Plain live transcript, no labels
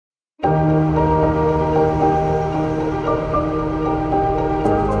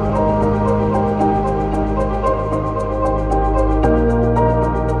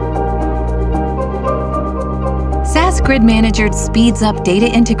Grid Manager speeds up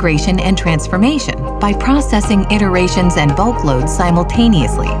data integration and transformation by processing iterations and bulk loads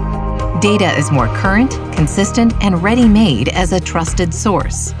simultaneously. Data is more current, consistent, and ready-made as a trusted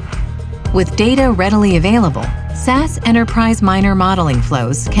source. With data readily available, SAS Enterprise Miner modeling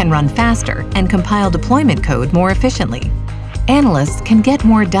flows can run faster and compile deployment code more efficiently. Analysts can get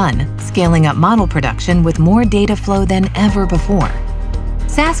more done, scaling up model production with more data flow than ever before.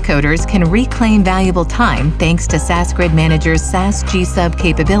 SAS coders can reclaim valuable time thanks to SAS Grid Manager's SAS G-Sub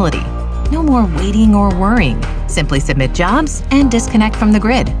capability. No more waiting or worrying. Simply submit jobs and disconnect from the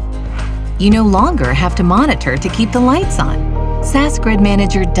grid. You no longer have to monitor to keep the lights on. SAS Grid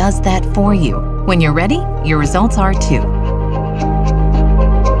Manager does that for you. When you're ready, your results are too.